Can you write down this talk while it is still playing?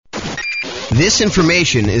This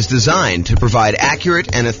information is designed to provide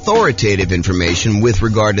accurate and authoritative information with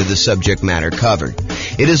regard to the subject matter covered.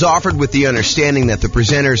 It is offered with the understanding that the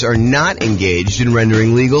presenters are not engaged in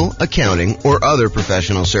rendering legal, accounting, or other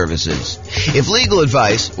professional services. If legal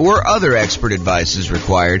advice or other expert advice is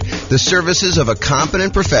required, the services of a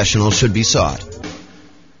competent professional should be sought.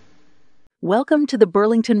 Welcome to the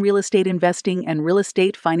Burlington Real Estate Investing and Real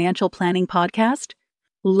Estate Financial Planning Podcast.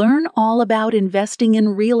 Learn all about investing in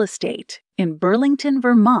real estate in Burlington,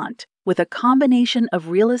 Vermont, with a combination of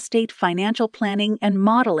real estate financial planning and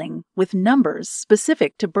modeling with numbers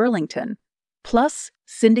specific to Burlington, plus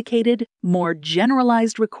syndicated, more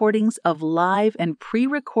generalized recordings of live and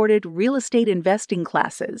pre-recorded real estate investing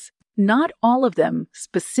classes, not all of them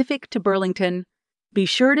specific to Burlington. Be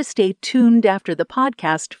sure to stay tuned after the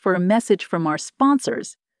podcast for a message from our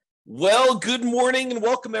sponsors. Well, good morning and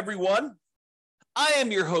welcome, everyone. I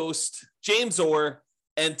am your host, James Orr,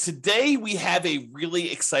 and today we have a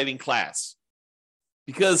really exciting class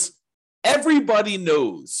because everybody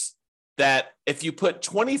knows that if you put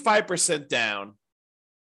 25% down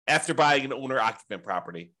after buying an owner-occupant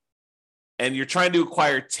property and you're trying to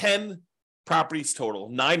acquire 10 properties total,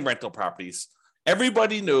 9 rental properties,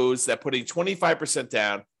 everybody knows that putting 25%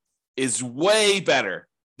 down is way better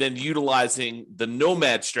than utilizing the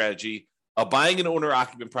Nomad strategy of buying an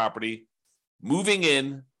owner-occupant property, moving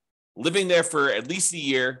in, living there for at least a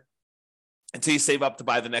year until you save up to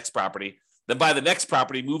buy the next property, then buy the next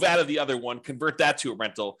property, move out of the other one, convert that to a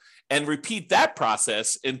rental, and repeat that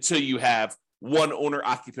process until you have 1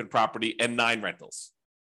 owner-occupant property and 9 rentals.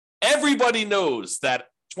 Everybody knows that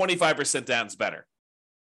 25% down is better.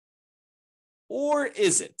 Or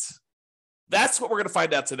is it? That's what we're going to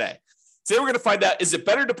find out today. Today we're going to find out, is it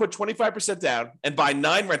better to put 25% down and buy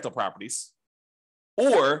 9 rental properties?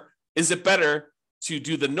 Or is it better to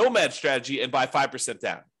do the Nomad strategy and buy 5%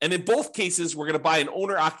 down? And in both cases, we're going to buy an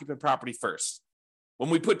owner-occupant property first. When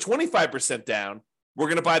we put 25% down, we're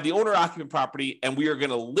going to buy the owner-occupant property and we are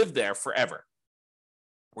going to live there forever.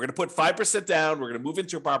 We're going to put 5% down. We're going to move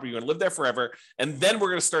into a property. You're going to live there forever. And then we're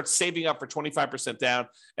going to start saving up for 25% down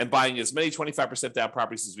and buying as many 25% down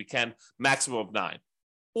properties as we can, maximum of 9.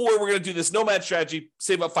 Or we're going to do this Nomad strategy,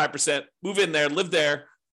 save up 5%, move in there, live there.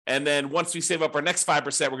 And then once we save up our next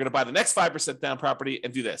 5%, we're going to buy the next 5% down property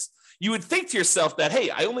and do this. You would think to yourself that, hey,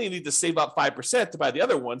 I only need to save up 5% to buy the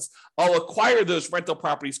other ones. I'll acquire those rental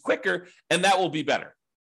properties quicker, and that will be better.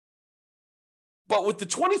 But with the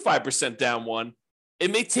 25% down one,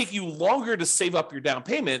 it may take you longer to save up your down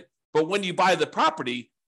payment, but when you buy the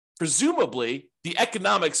property, presumably the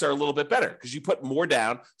economics are a little bit better because you put more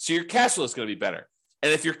down, so your cash flow is going to be better.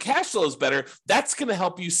 And if your cash flow is better, that's going to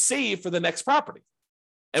help you save for the next property.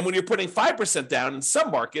 And when you're putting 5% down in some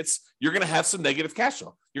markets, you're going to have some negative cash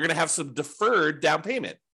flow. You're going to have some deferred down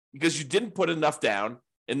payment because you didn't put enough down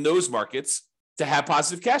in those markets to have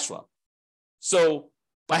positive cash flow. So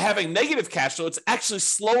by having negative cash flow, it's actually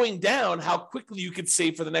slowing down how quickly you can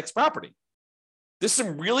save for the next property. There's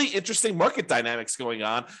some really interesting market dynamics going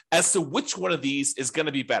on as to which one of these is going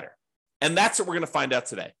to be better. And that's what we're going to find out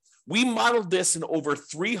today. We modeled this in over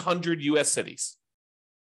 300 U.S. cities.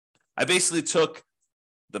 I basically took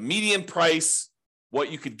the median price, what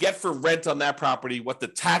you could get for rent on that property, what the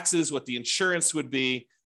taxes, what the insurance would be,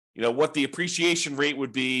 what the appreciation rate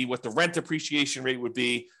would be, what the rent appreciation rate would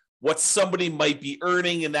be, what somebody might be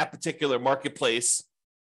earning in that particular marketplace.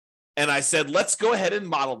 And I said, let's go ahead and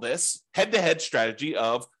model this head-to-head strategy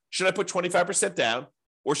of, should I put 25% down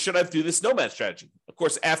or should I do this Nomad strategy? Of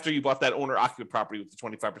course, after you bought that owner-occupant property with the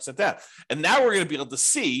 25% down. And now we're going to be able to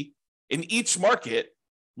see in each market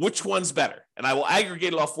which one's better. And I will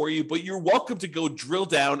aggregate it all for you, but you're welcome to go drill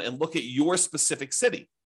down and look at your specific city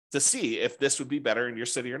to see if this would be better in your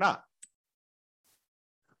city or not.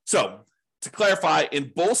 So to clarify,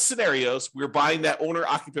 in both scenarios, we're buying that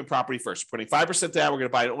owner-occupant property first. We're putting 5% down, we're going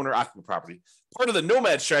to buy an owner-occupant property. Part of the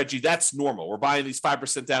Nomad strategy, that's normal. We're buying these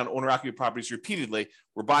 5% down owner-occupant properties repeatedly.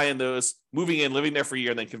 We're buying those, moving in, living there for a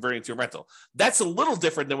year, and then converting to a rental. That's a little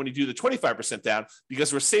different than when you do the 25% down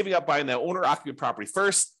because we're saving up buying that owner-occupant property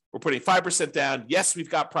first. We're putting 5% down. Yes, we've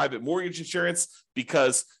got private mortgage insurance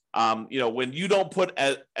because when you don't put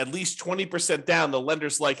at least 20% down, the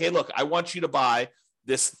lender's like, hey, look, I want you to buy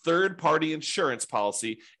this third-party insurance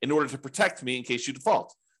policy in order to protect me in case you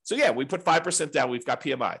default. So yeah, we put 5% down, we've got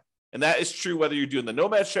PMI. And that is true whether you're doing the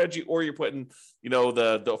Nomad strategy or you're putting,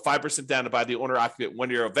 the 5% down to buy the owner-occupant when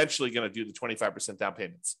you're eventually going to do the 25% down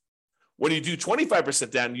payments. When you do 25%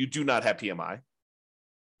 down, you do not have PMI.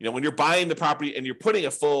 When you're buying the property and you're putting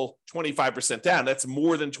a full 25% down, that's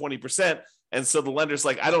more than 20%. And so the lender's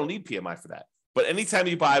like, I don't need PMI for that. But anytime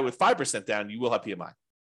you buy with 5% down, you will have PMI.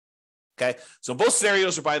 Okay, so in both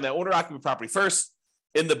scenarios, we're buying that owner-occupant property first.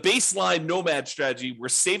 In the baseline Nomad strategy, we're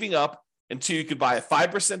saving up until you could buy a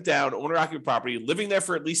 5% down owner-occupant property, living there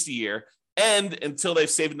for at least a year, and until they've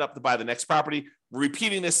saved enough to buy the next property. We're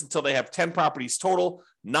repeating this until they have 10 properties total,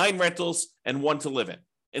 9 rentals, and 1 to live in.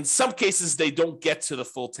 In some cases, they don't get to the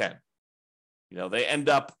full 10. They end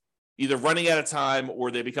up either running out of time or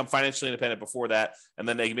they become financially independent before that, and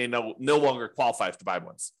then they may no longer qualify to buy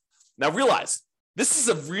ones. Now realize, this is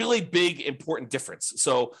a really big, important difference.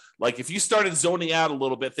 So like if you started zoning out a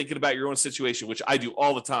little bit, thinking about your own situation, which I do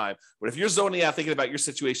all the time, but if you're zoning out thinking about your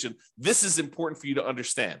situation, this is important for you to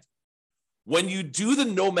understand. When you do the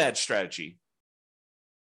Nomad strategy,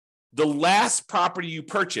 the last property you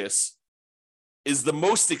purchase is the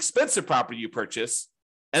most expensive property you purchase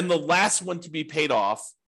and the last one to be paid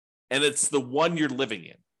off, and it's the one you're living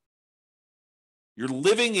in. You're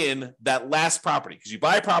living in that last property because you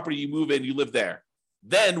buy a property, you move in, you live there.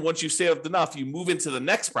 Then once you've saved enough, you move into the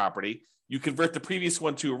next property, you convert the previous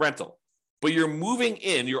one to a rental. But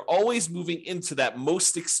you're always moving into that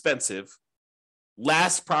most expensive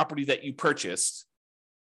last property that you purchased.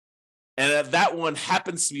 And that one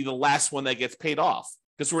happens to be the last one that gets paid off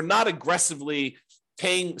because we're not aggressively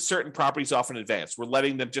paying certain properties off in advance. We're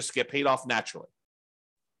letting them just get paid off naturally.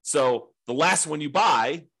 So the last one you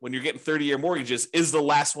buy when you're getting 30-year mortgages is the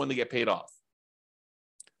last one to get paid off.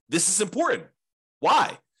 This is important.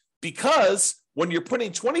 Why? Because when you're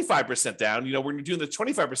putting 25% down, when you're doing the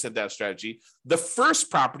 25% down strategy, the first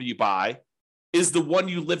property you buy is the one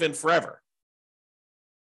you live in forever.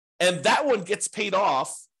 And that one gets paid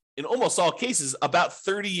off in almost all cases about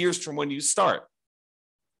 30 years from when you start.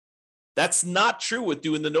 That's not true with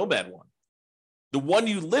doing the Nomad one. The one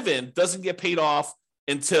you live in doesn't get paid off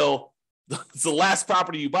until it's the last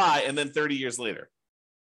property you buy and then 30 years later.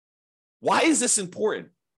 Why is this important?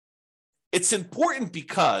 It's important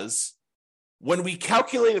because when we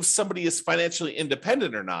calculate if somebody is financially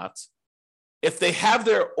independent or not, if they have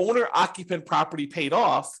their owner-occupant property paid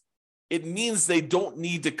off, it means they don't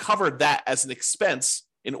need to cover that as an expense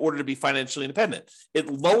in order to be financially independent.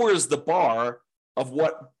 It lowers the bar of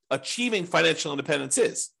what achieving financial independence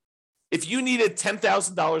is. If you needed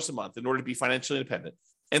 $10,000 a month in order to be financially independent,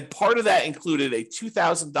 and part of that included a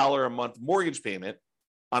 $2,000 a month mortgage payment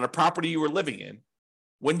on a property you were living in,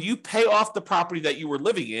 when you pay off the property that you were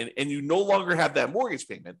living in and you no longer have that mortgage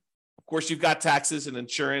payment, of course, you've got taxes and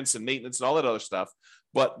insurance and maintenance and all that other stuff,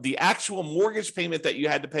 but the actual mortgage payment that you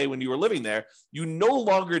had to pay when you were living there, you no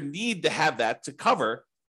longer need to have that to cover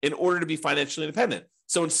in order to be financially independent.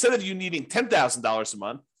 So instead of you needing $10,000 a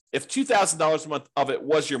month, if $2,000 a month of it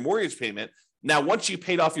was your mortgage payment, now once you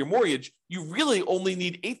paid off your mortgage, you really only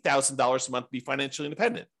need $8,000 a month to be financially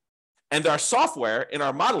independent. And our software in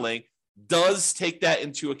our modeling does take that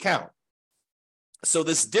into account. So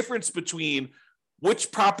this difference between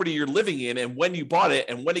which property you're living in and when you bought it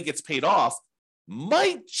and when it gets paid off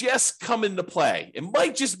might just come into play. It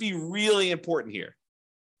might just be really important here,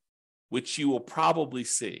 which you will probably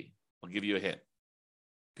see. I'll give you a hint.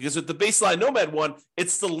 Because with the baseline Nomad one,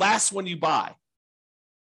 it's the last one you buy.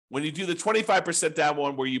 When you do the 25% down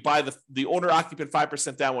one where you buy the owner-occupant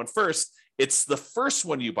 5% down one first, it's the first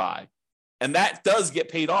one you buy. And that does get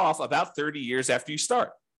paid off about 30 years after you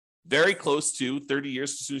start. Very close to 30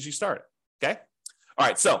 years as soon as you start it. Okay? All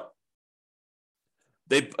right, so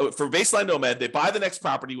for baseline Nomad, they buy the next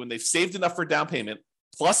property when they've saved enough for down payment,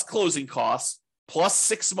 plus closing costs, plus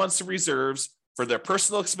 6 months of reserves for their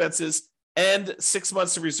personal expenses, and 6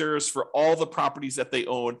 months of reserves for all the properties that they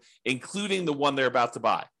own, including the one they're about to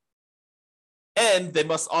buy. And they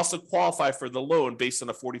must also qualify for the loan based on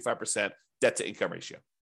a 45% debt to income ratio.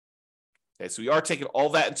 Okay, so we are taking all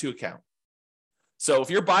that into account. So if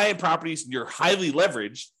you're buying properties and you're highly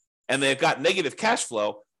leveraged and they've got negative cash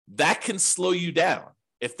flow, that can slow you down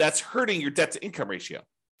if that's hurting your debt to income ratio.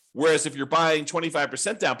 Whereas if you're buying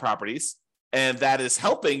 25% down properties and that is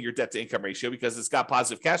helping your debt to income ratio because it's got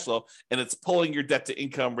positive cash flow and it's pulling your debt to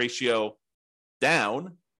income ratio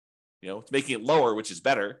down, it's making it lower, which is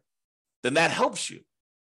better, then that helps you.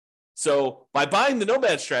 So by buying the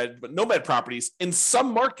Nomad properties in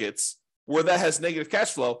some markets where that has negative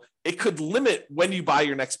cash flow, it could limit when you buy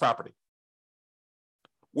your next property.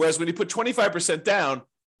 Whereas when you put 25% down,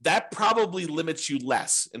 that probably limits you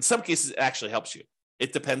less. In some cases, it actually helps you.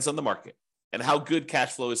 It depends on the market and how good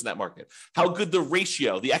cash flow is in that market, how good the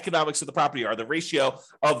ratio, the economics of the property are, the ratio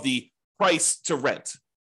of the price to rent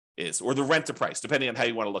is, or the rent to price, depending on how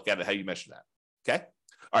you want to look at it, how you measure that. Okay?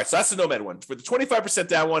 All right, so that's the Nomad one. For the 25%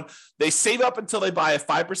 down one, they save up until they buy a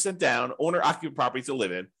 5% down owner-occupant property to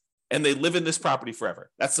live in, and they live in this property forever.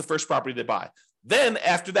 That's the first property they buy. Then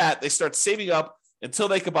after that, they start saving up until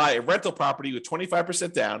they could buy a rental property with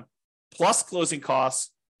 25% down, plus closing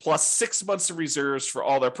costs, plus 6 months of reserves for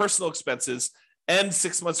all their personal expenses, and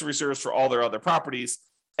 6 months of reserves for all their other properties.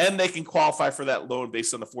 And they can qualify for that loan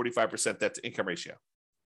based on the 45% debt to income ratio.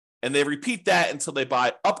 And they repeat that until they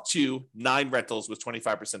buy up to 9 rentals with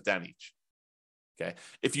 25% down each. Okay.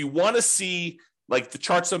 If you want to see like the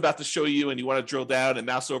charts I'm about to show you and you want to drill down and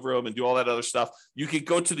mouse over them and do all that other stuff, you can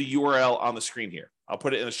go to the URL on the screen here. I'll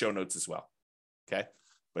put it in the show notes as well. Okay.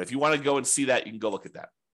 But if you want to go and see that, you can go look at that.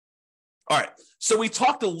 All right. So we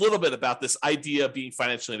talked a little bit about this idea of being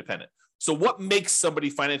financially independent. So what makes somebody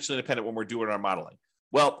financially independent when we're doing our modeling?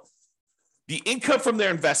 Well, the income from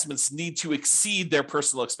their investments need to exceed their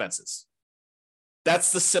personal expenses.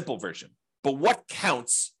 That's the simple version. But what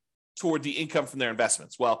counts toward the income from their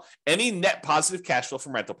investments? Well, any net positive cash flow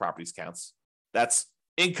from rental properties counts. That's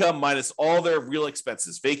income minus all their real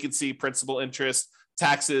expenses, vacancy, principal, interest,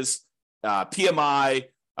 taxes, PMI,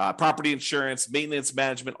 property insurance, maintenance,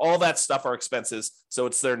 management, all that stuff are expenses. So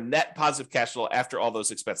it's their net positive cash flow after all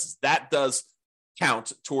those expenses. That does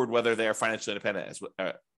count toward whether they are financially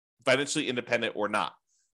independent or not.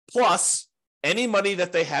 Plus, any money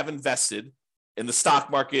that they have invested in the stock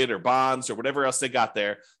market or bonds or whatever else they got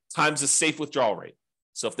there times a safe withdrawal rate.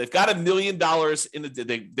 So if they've got $1 million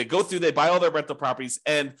they go through, they buy all their rental properties,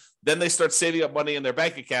 and then they start saving up money in their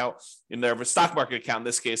bank account, in their stock market account in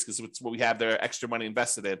this case, because it's what we have their extra money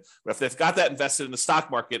invested in. But if they've got that invested in the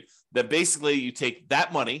stock market, then basically you take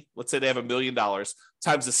that money, let's say they have $1 million,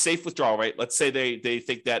 times the safe withdrawal rate. Let's say they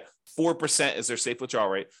think that 4% is their safe withdrawal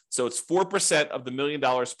rate. So it's 4% of the $1 million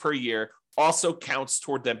per year also counts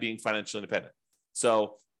toward them being financially independent.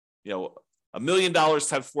 So, $1 million times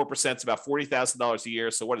 4% is about $40,000 a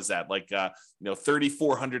year. So what is that? Like,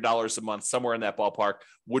 $3,400 a month, somewhere in that ballpark,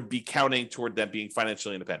 would be counting toward them being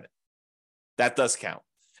financially independent. That does count.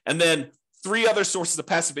 And then 3 other sources of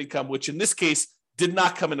passive income, which in this case did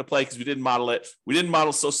not come into play because we didn't model it. We didn't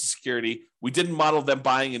model Social Security. We didn't model them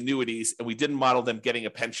buying annuities, and we didn't model them getting a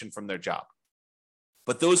pension from their job.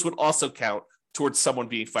 But those would also count towards someone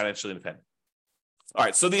being financially independent. All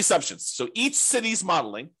right, so the assumptions. So each city's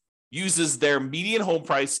modeling uses their median home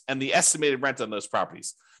price and the estimated rent on those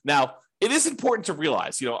properties. Now, it is important to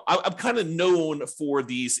realize, I'm kind of known for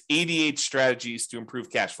these 88 strategies to improve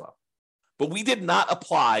cash flow, but we did not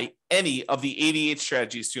apply any of the 88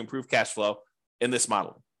 strategies to improve cash flow in this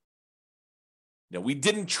modeling. We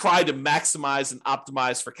didn't try to maximize and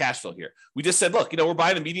optimize for cash flow here. We just said, look, we're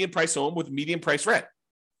buying a median price home with median price rent.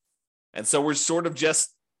 And so we're sort of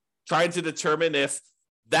just trying to determine if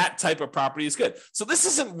that type of property is good. So this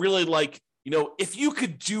isn't really like, if you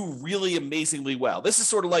could do really amazingly well. This is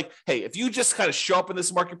sort of like, hey, if you just kind of show up in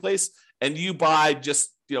this marketplace and you buy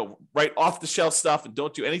just, right off the shelf stuff and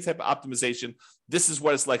don't do any type of optimization, this is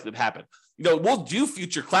what is likely to happen. We'll do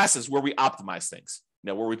future classes where we optimize things.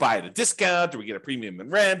 Where we buy at a discount, or we get a premium in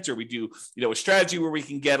rent, or we do, a strategy where we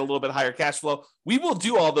can get a little bit higher cash flow. We will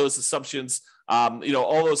do all those assumptions,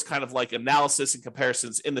 all those kind of like analysis and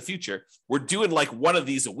comparisons in the future. We're doing like one of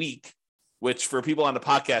these a week, which for people on the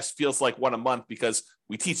podcast feels like one a month because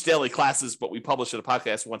we teach daily classes, but we publish a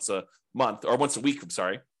podcast once a month or once a week,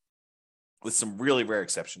 with some really rare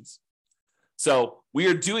exceptions. So we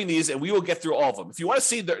are doing these, and we will get through all of them. If you want to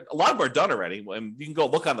see, a lot of them are done already, and you can go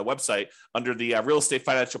look on the website under the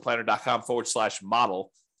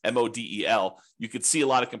realestatefinancialplanner.com/model, MODEL. You can see a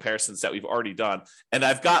lot of comparisons that we've already done. And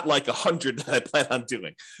I've got like 100 that I plan on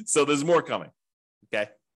doing. So there's more coming.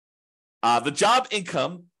 Okay. The job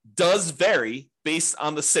income does vary based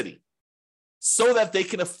on the city so that they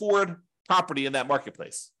can afford property in that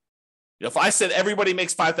marketplace. If I said everybody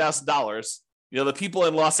makes $5,000, the people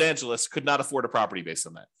in Los Angeles could not afford a property based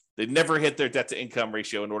on that. They'd never hit their debt to income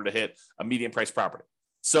ratio in order to hit a median price property.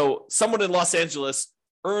 So someone in Los Angeles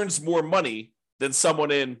earns more money than someone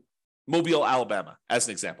in Mobile, Alabama, as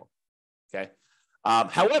an example. Okay.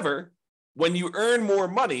 However, when you earn more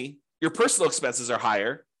money, your personal expenses are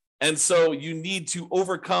higher. And so you need to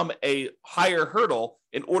overcome a higher hurdle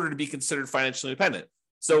in order to be considered financially independent.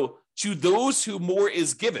 So to those who more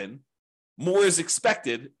is given, more is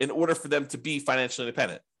expected in order for them to be financially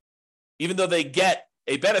independent. Even though they get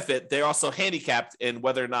a benefit, they're also handicapped in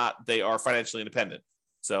whether or not they are financially independent.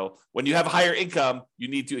 So when you have a higher income, you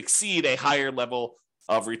need to exceed a higher level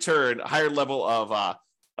of return, a higher level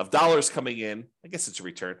of dollars coming in. I guess it's a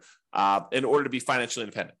return in order to be financially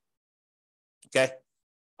independent. Okay.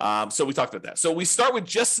 So we talked about that. So we start with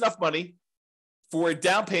just enough money for a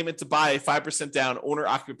down payment to buy a 5% down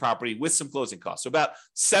owner-occupant property with some closing costs. So about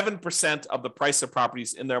 7% of the price of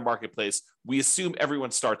properties in their marketplace, we assume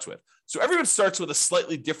everyone starts with. So everyone starts with a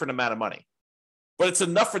slightly different amount of money. but it's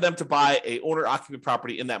enough for them to buy a owner-occupant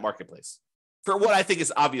property in that marketplace for what I think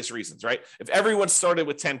is obvious reasons, right? If everyone started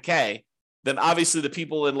with 10K, then obviously the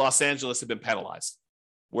people in Los Angeles have been penalized,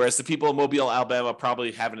 whereas the people in Mobile, Alabama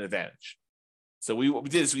probably have an advantage. So what we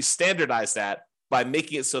did is we standardized that by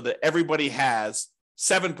making it so that everybody has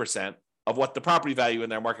 7% of what the property value in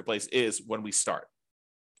their marketplace is when we start.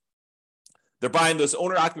 They're buying those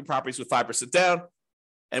owner-occupant properties with 5% down,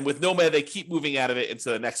 and with Nomad, they keep moving out of it into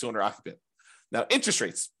the next owner-occupant. Now, interest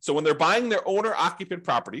rates. So when they're buying their owner-occupant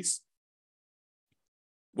properties,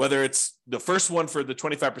 whether it's the first one for the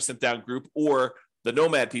 25% down group or the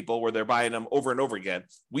Nomad people where they're buying them over and over again,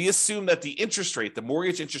 we assume that the interest rate, the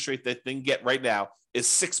mortgage interest rate that they can get right now is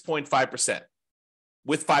 6.5%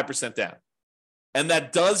 with 5% down. And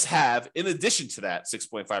that does have, in addition to that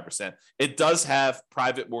 6.5%, it does have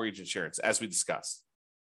private mortgage insurance, as we discussed.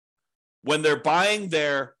 When they're buying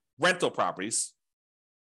their rental properties,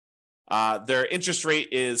 their interest rate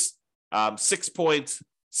is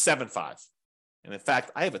 6.75. And in fact,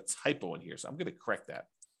 I have a typo in here, so I'm going to correct that.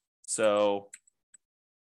 So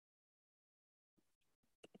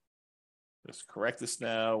let's correct this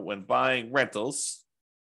now. When buying rentals,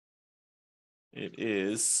 it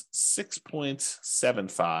is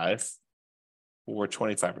 6.75 for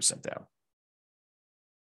 25% down.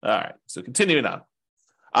 All right, so continuing on.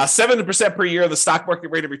 7% per year of the stock market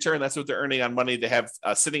rate of return. That's what they're earning on money they have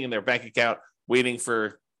sitting in their bank account, waiting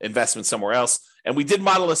for investment somewhere else. And we did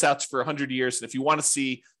model this out for 100 years. And if you want to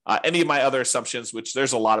see any of my other assumptions, which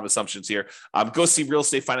there's a lot of assumptions here, go see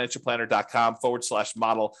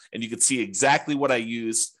realestatefinancialplanner.com/model, and you can see exactly what I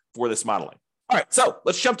use for this modeling. All right, so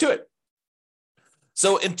let's jump to it.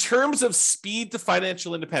 So in terms of speed to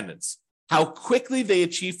financial independence, how quickly they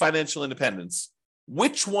achieve financial independence,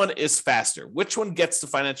 which one is faster? Which one gets to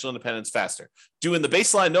financial independence faster? Doing the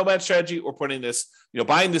baseline Nomad strategy or putting this,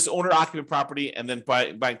 buying this owner-occupant property and then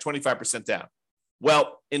buying 25% down?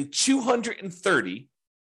 Well, in 230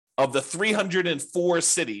 of the 304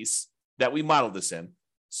 cities that we modeled this in,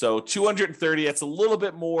 so 230, that's a little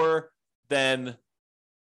bit more than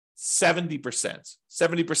 70%.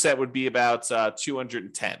 70% would be about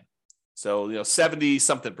 210. So, 70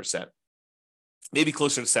 something percent. Maybe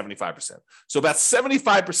closer to 75%. So about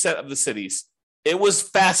 75% of the cities, it was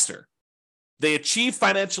faster. They achieved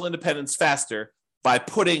financial independence faster by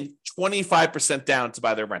putting 25% down to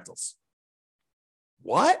buy their rentals.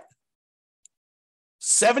 What?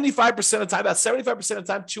 75% of the time, about 75% of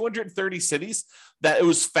the time, 230 cities, that it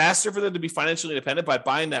was faster for them to be financially independent by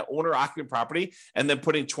buying that owner-occupant property and then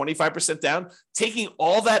putting 25% down, taking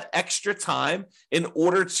all that extra time in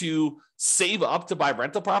order to save up to buy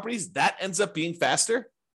rental properties, that ends up being faster?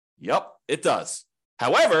 Yep, it does.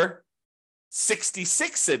 However,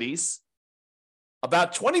 66 cities,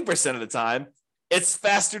 about 20% of the time, it's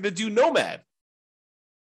faster to do Nomad.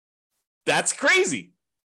 That's crazy.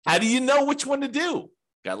 How do you know which one to do?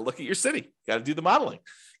 Got to look at your city. Got to do the modeling.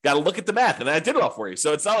 Got to look at the math. And I did it all for you.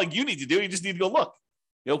 So it's not like you need to do it. You just need to go look.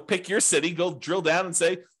 Pick your city, go drill down and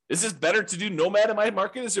say, is this better to do Nomad in my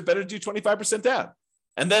market? Is it better to do 25% down?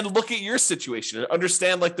 And then look at your situation and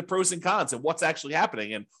understand the pros and cons and what's actually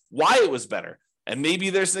happening and why it was better. And maybe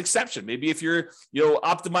there's an exception. Maybe if you're,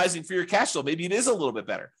 optimizing for your cash flow, maybe it is a little bit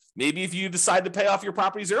better. Maybe if you decide to pay off your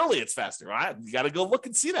properties early, it's faster. All right? You got to go look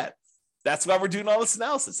and see that. That's why we're doing all this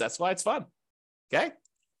analysis. That's why it's fun. Okay.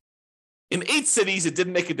 In 8 cities, it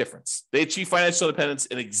didn't make a difference. They achieved financial independence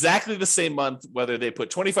in exactly the same month, whether they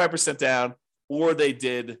put 25% down or they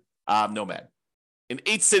did Nomad. In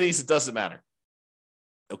 8 cities, it doesn't matter.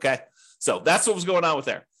 Okay. So that's what was going on with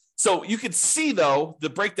there. So you can see, though, the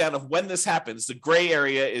breakdown of when this happens. The gray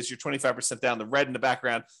area is your 25% down. The red in the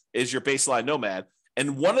background is your baseline Nomad.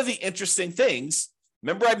 And one of the interesting things,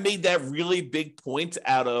 remember I made that really big point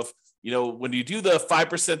out of, when you do the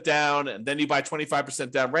 5% down and then you buy 25%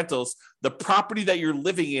 down rentals, the property that you're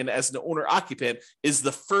living in as an owner occupant is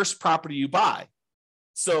the first property you buy.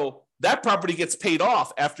 So that property gets paid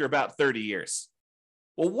off after about 30 years.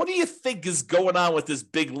 Well, what do you think is going on with this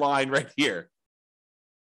big line right here?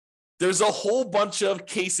 There's a whole bunch of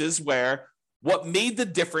cases where what made the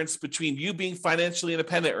difference between you being financially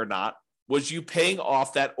independent or not was you paying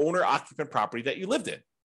off that owner occupant property that you lived in.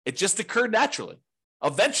 It just occurred naturally.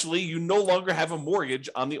 Eventually, you no longer have a mortgage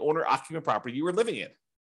on the owner-occupant property you were living in.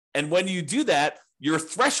 And when you do that, your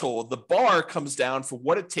threshold, the bar comes down for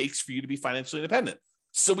what it takes for you to be financially independent.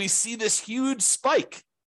 So we see this huge spike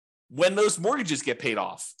when those mortgages get paid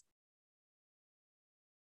off.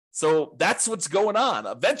 So that's what's going on.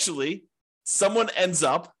 Eventually, someone ends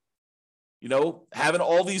up, having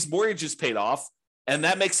all these mortgages paid off, and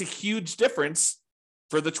that makes a huge difference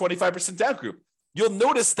for the 25% down group. you'll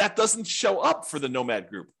notice that doesn't show up for the Nomad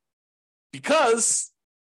group because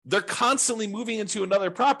they're constantly moving into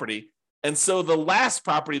another property. And so the last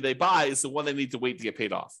property they buy is the one they need to wait to get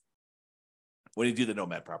paid off when you do the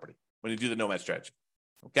Nomad property, when you do the Nomad strategy.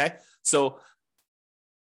 Okay. So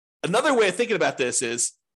another way of thinking about this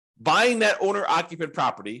is buying that owner-occupant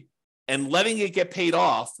property and letting it get paid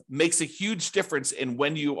off makes a huge difference in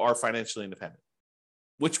when you are financially independent,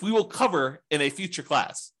 which we will cover in a future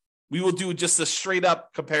class. We will do just a straight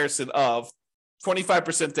up comparison of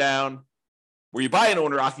 25% down where you buy an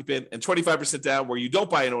owner-occupant and 25% down where you don't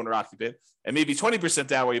buy an owner-occupant, and maybe 20%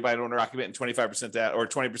 down where you buy an owner-occupant and 25% down, or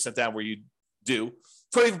 20% down where you do,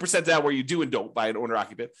 20% down where you do and don't buy an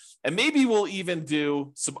owner-occupant. And maybe we'll even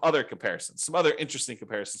do some other comparisons, some other interesting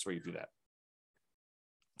comparisons where you do that.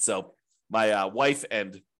 So my wife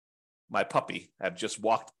and my puppy have just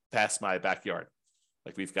walked past my backyard.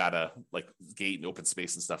 Like we've got a gate and open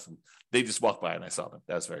space and stuff. And they just walked by and I saw them.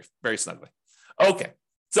 That was very, very snuggly. Okay.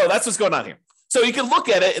 So that's what's going on here. So you can look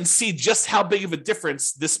at it and see just how big of a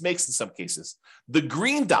difference this makes in some cases. The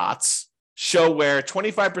green dots show where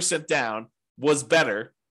 25% down was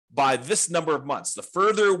better by this number of months. The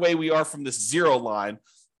further away we are from this zero line,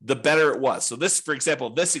 the better it was. So this, for example,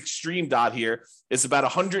 this extreme dot here is about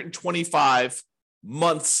 125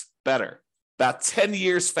 months better, about 10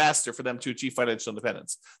 years faster for them to achieve financial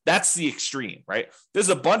independence. That's the extreme, right? There's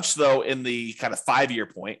a bunch, though, in the kind of 5-year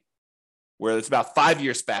point where it's about 5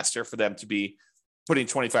 years faster for them to be putting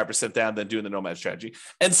 25% down than doing the Nomad strategy.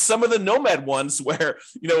 And some of the Nomad ones where,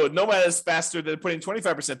 Nomad is faster than putting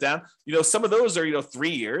 25% down, some of those are, 3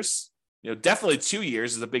 years, definitely 2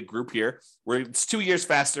 years is a big group here where it's 2 years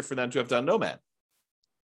faster for them to have done Nomad.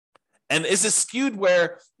 And is it skewed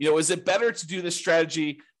where, is it better to do this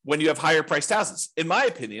strategy when you have higher priced houses? In my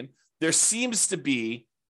opinion, there seems to be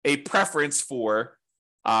a preference for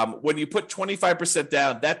when you put 25%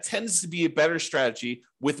 down, that tends to be a better strategy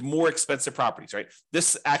with more expensive properties, right?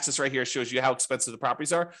 This axis right here shows you how expensive the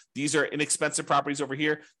properties are. These are inexpensive properties over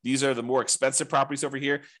here. These are the more expensive properties over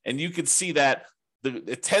here. And you can see that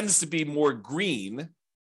it tends to be more green,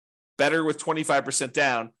 better with 25%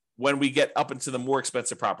 down when we get up into the more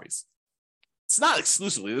expensive properties. It's not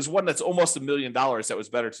exclusively. There's one that's almost $1 million that was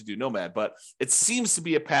better to do Nomad, but it seems to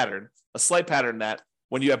be a pattern, a slight pattern that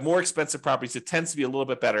when you have more expensive properties, it tends to be a little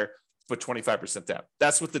bit better to put 25% down.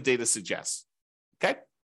 That's what the data suggests. Okay.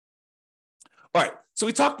 All right. So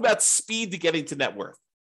we talked about speed to getting to net worth.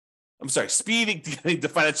 Speed to getting to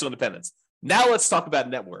financial independence. Now let's talk about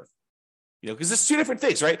net worth. Because there's two different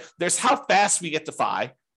things, right? There's how fast we get to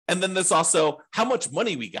FI, and then there's also how much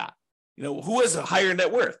money we got. Who has a higher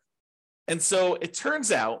net worth? And so it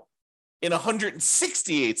turns out in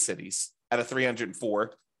 168 cities out of 304,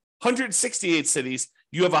 168 cities,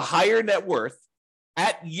 you have a higher net worth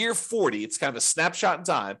at year 40. It's kind of a snapshot in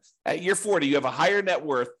time. At year 40, you have a higher net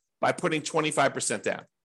worth by putting 25% down.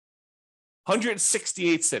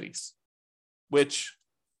 168 cities, which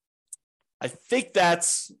I think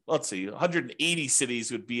that's, 180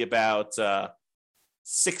 cities would be about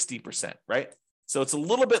 60%, right? So it's a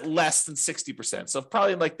little bit less than 60%. So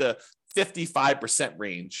probably in like the 55%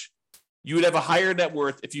 range, you would have a higher net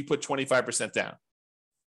worth if you put 25% down.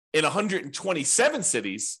 In 127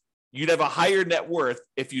 cities, you'd have a higher net worth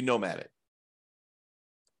if you Nomad it.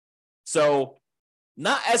 So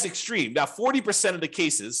not as extreme. Now, 40% of the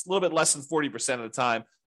cases, a little bit less than 40% of the time,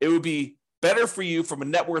 it would be better for you from a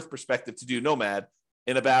net worth perspective to do Nomad.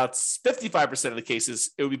 In about 55% of the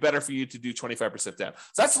cases, it would be better for you to do 25% down.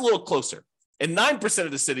 So that's a little closer. In 9%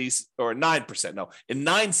 of the cities, or 9%, no, in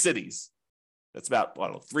 9 cities, that's about,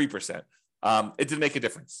 3%, it didn't make a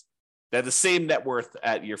difference. They had the same net worth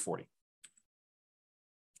at year 40.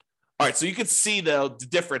 All right, so you can see the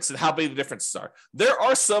difference and how big the differences are. There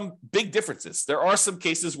are some big differences. There are some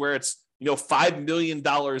cases where it's $5 million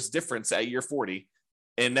difference at year 40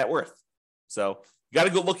 in net worth. So you got to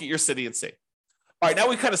go look at your city and see. All right, now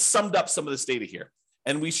we kind of summed up some of this data here,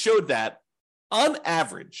 and we showed that on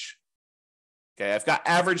average, okay, I've got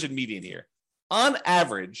average and median here. On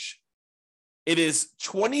average, it is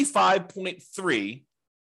 25.3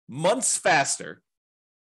 months faster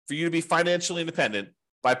for you to be financially independent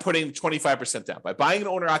by putting 25% down, by buying an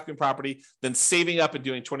owner-occupant property, then saving up and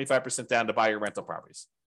doing 25% down to buy your rental properties.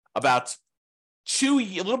 About a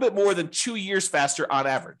little bit more than 2 years faster on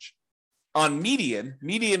average. On median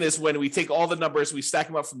is when we take all the numbers, we stack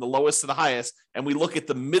them up from the lowest to the highest, and we look at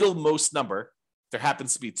the middlemost number. There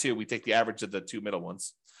happens to be 2. We take the average of the 2 middle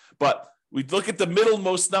ones. But we look at the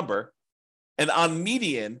middlemost number, and on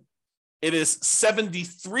median, it is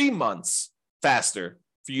 73 months faster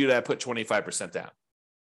for you to put 25% down.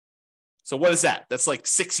 So what is that? That's like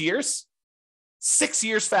 6 years. 6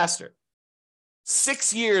 years faster.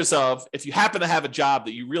 6 years of, if you happen to have a job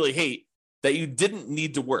that you really hate, that you didn't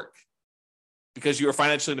need to work because you were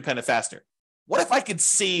financially independent faster. What if I could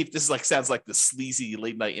save, this is like, sounds like the sleazy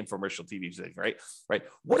late night infomercial TV thing, right? Right.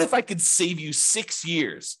 What if I could save you 6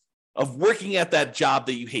 years of working at that job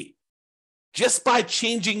that you hate just by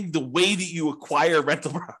changing the way that you acquire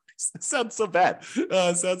rental properties? That sounds so bad.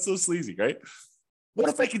 It sounds so sleazy, right? What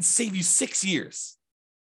if I could save you 6 years?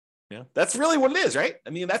 Yeah, that's really what it is, right?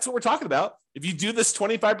 I mean, that's what we're talking about. If you do this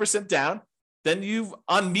 25% down, then you've,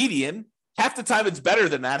 on median, half the time it's better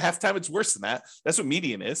than that. Half the time it's worse than that. That's what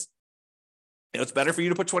median is. It's better for you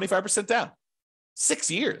to put 25% down.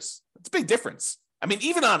 6 years. That's a big difference. I mean,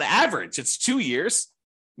 even on average, it's 2 years.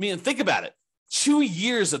 I mean, think about it. 2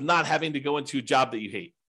 years of not having to go into a job that you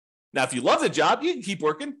hate. Now, if you love the job, you can keep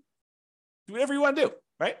working. Do whatever you want to do,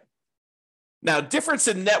 right? Now, difference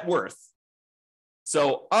in net worth.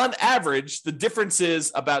 So on average, the difference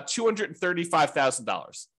is about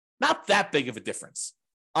 $235,000. Not that big of a difference.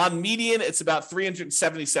 On median, it's about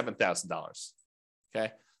 $377,000.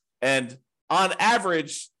 Okay. And on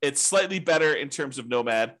average, it's slightly better in terms of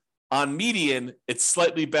Nomad. On median, it's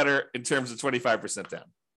slightly better in terms of 25% down.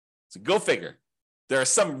 So go figure. There are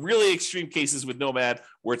some really extreme cases with Nomad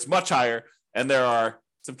where it's much higher, and there are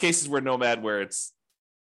some cases where Nomad where it's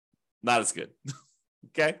not as good.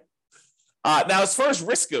 Okay. Now, as far as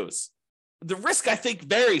risk goes, the risk, I think,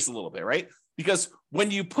 varies a little bit, right? Because when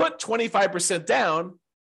you put 25% down,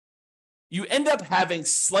 you end up having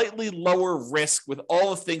slightly lower risk with all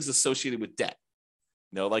the things associated with debt.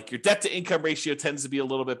 You know, like your debt to income ratio tends to be a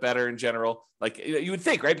little bit better in general. Like you would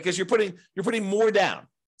think, right? Because you're putting more down.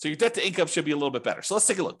 So your debt to income should be a little bit better. So let's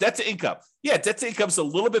take a look. Debt to income. Yeah, debt to income is a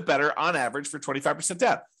little bit better on average for 25%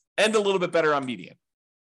 down and a little bit better on median.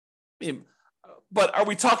 I mean, but are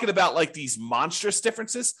we talking about like these monstrous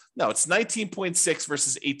differences? No, it's 19.6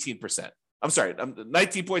 versus 18%. I'm sorry,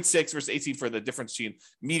 19.6 versus 18 for the difference between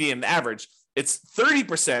median and average. It's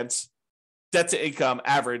 30% debt to income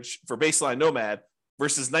average for baseline Nomad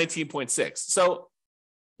versus 19.6. So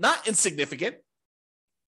not insignificant,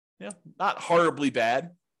 not horribly bad.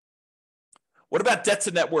 What about debt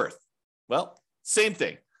to net worth? Well, same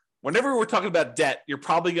thing. Whenever we're talking about debt, you're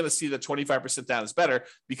probably going to see that 25% down is better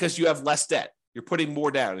because you have less debt. You're putting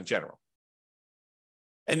more down in general.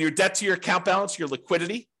 And your debt to your account balance, your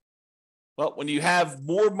liquidity. Well, when you have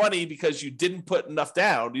more money because you didn't put enough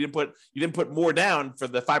down, you didn't put more down for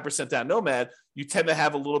the 5% down Nomad, you tend to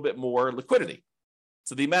have a little bit more liquidity.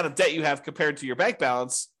 So the amount of debt you have compared to your bank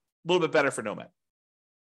balance, a little bit better for Nomad.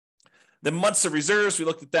 The months of reserves, we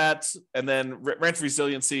looked at that, and then rent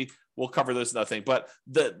resiliency, we'll cover those another thing. But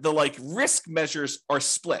the like risk measures are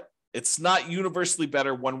split. It's not universally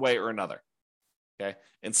better one way or another. Okay.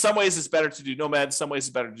 In some ways, it's better to do Nomad. In some ways,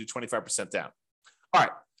 it's better to do 25% down. All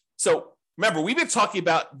right. So remember, we've been talking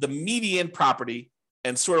about the median property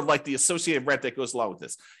and sort of like the associated rent that goes along with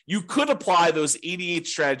this. You could apply those 88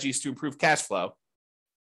 strategies to improve cash flow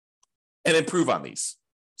and improve on these.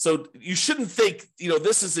 So you shouldn't think,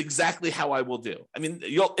 this is exactly how I will do. I mean,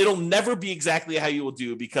 it'll never be exactly how you will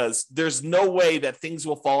do because there's no way that things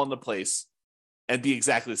will fall into place and be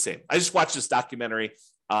exactly the same. I just watched this documentary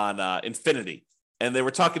on Infinity. And they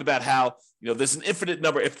were talking about how, there's an infinite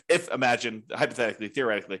number, if imagine, hypothetically,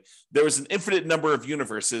 theoretically, there was an infinite number of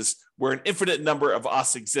universes where an infinite number of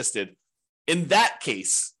us existed. In that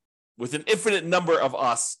case, with an infinite number of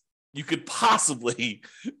us, you could possibly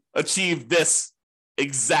achieve this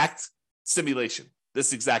exact simulation,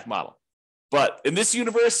 this exact model. But in this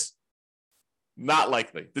universe, not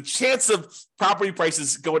likely. The chance of property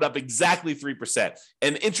prices going up exactly 3%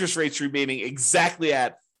 and interest rates remaining exactly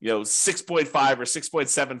at 6.5 or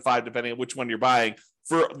 6.75, depending on which one you're buying,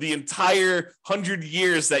 for the entire 100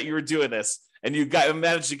 years that you were doing this, and you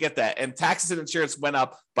managed to get that, and taxes and insurance went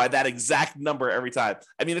up by that exact number every time.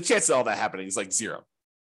 I mean, the chance of all that happening is like zero.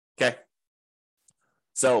 Okay.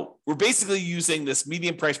 So we're basically using this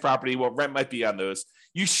median price property, what rent might be on those.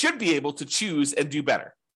 You should be able to choose and do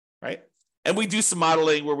better, right? And we do some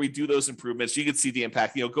modeling where we do those improvements. You can see the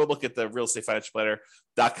impact. Go look at the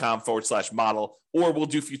realestatefinancialplanner.com/model, or we'll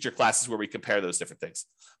do future classes where we compare those different things.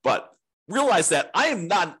 But realize that I am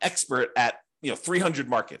not an expert at 300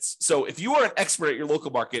 markets. So if you are an expert at your local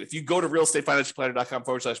market, if you go to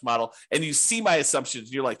realestatefinancialplanner.com/model and you see my assumptions,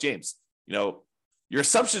 and you're like, James, your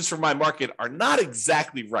assumptions for my market are not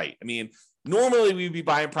exactly right. I mean, normally we'd be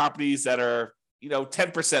buying properties that are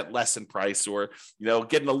 10% less in price, or,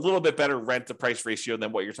 getting a little bit better rent to price ratio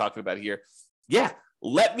than what you're talking about here. Yeah.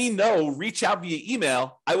 Let me know, reach out via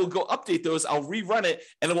email. I will go update those. I'll rerun it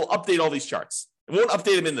and it will update all these charts. It won't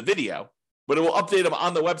update them in the video, but it will update them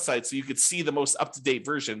on the website so you could see the most up-to-date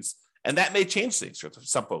versions. And that may change things for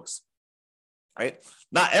some folks, right?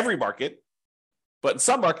 Not every market, but in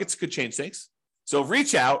some markets it could change things. So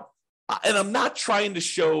reach out. And I'm not trying to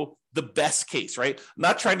show the best case, right? I'm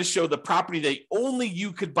not trying to show the property that only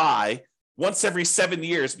you could buy once every 7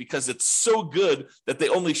 years because it's so good that they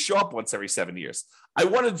only show up once every 7 years. I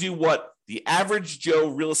want to do what the average Joe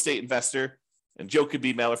real estate investor, and Joe could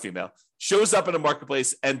be male or female, shows up in a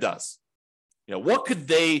marketplace and does. What could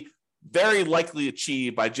they very likely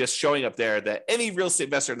achieve by just showing up there that any real estate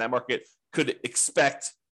investor in that market could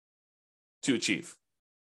expect to achieve?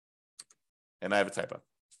 And I have a typo.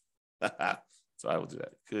 So I will do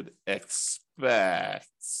that. Could expect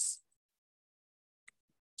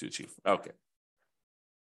to achieve. Okay.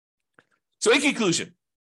 So in conclusion,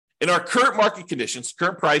 in our current market conditions,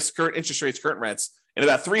 current price, current interest rates, current rents, in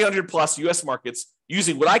about 300 plus US markets,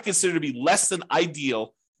 using what I consider to be less than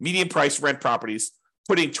ideal median price rent properties,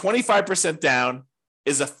 putting 25% down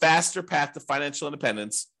is a faster path to financial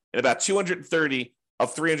independence in about 230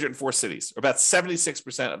 of 304 cities, or about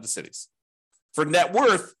 76% of the cities. For net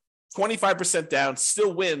worth, 25% down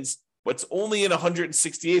still wins, but it's only in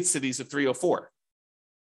 168 cities of 304.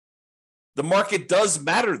 The market does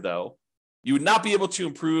matter, though. You would not be able to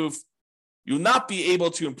improve. You will not be able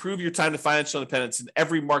to improve your time to financial independence in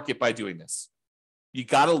every market by doing this. You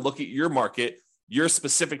got to look at your market, your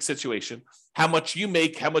specific situation, how much you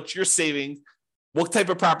make, how much you're saving, what type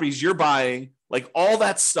of properties you're buying. Like all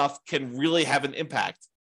that stuff can really have an impact,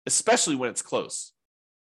 especially when it's close.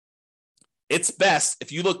 It's best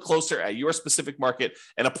if you look closer at your specific market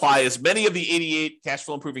and apply as many of the 88 cash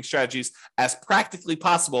flow improving strategies as practically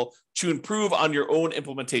possible to improve on your own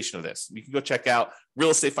implementation of this. You can go check out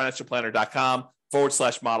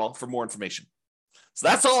realestatefinancialplanner.com/model for more information. So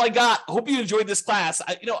that's all I got. Hope you enjoyed this class.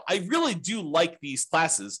 I really do like these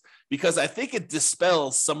classes because I think it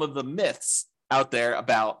dispels some of the myths out there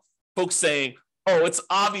about folks saying, oh, it's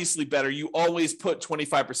obviously better. You always put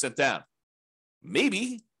 25% down.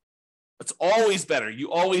 Maybe. It's always better. You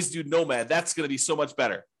always do Nomad. That's going to be so much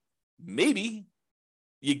better. Maybe.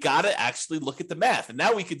 You got to actually look at the math. And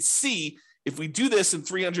now we can see if we do this in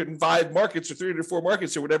 305 markets or 304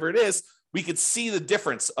 markets or whatever it is, we could see the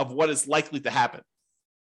difference of what is likely to happen.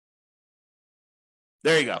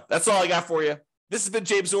 There you go. That's all I got for you. This has been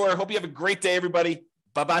James Orr. Hope you have a great day, everybody.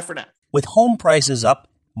 Bye-bye for now. With home prices up,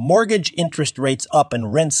 mortgage interest rates up,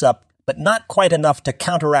 and rents up, but not quite enough to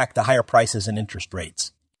counteract the higher prices and interest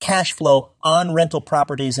rates, cash flow on rental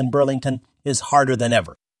properties in Burlington is harder than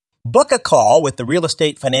ever. Book a call with the Real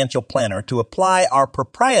Estate Financial Planner to apply our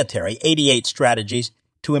proprietary 88 strategies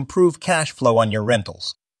to improve cash flow on your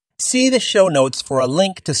rentals. See the show notes for a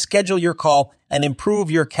link to schedule your call and improve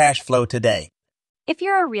your cash flow today. If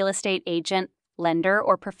you're a real estate agent, lender,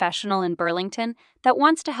 or professional in Burlington that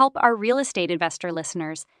wants to help our real estate investor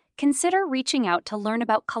listeners, consider reaching out to learn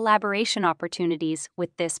about collaboration opportunities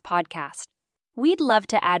with this podcast. We'd love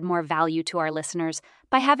to add more value to our listeners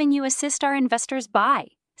by having you assist our investors buy,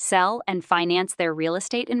 sell, and finance their real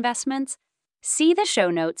estate investments. See the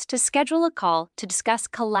show notes to schedule a call to discuss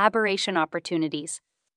collaboration opportunities.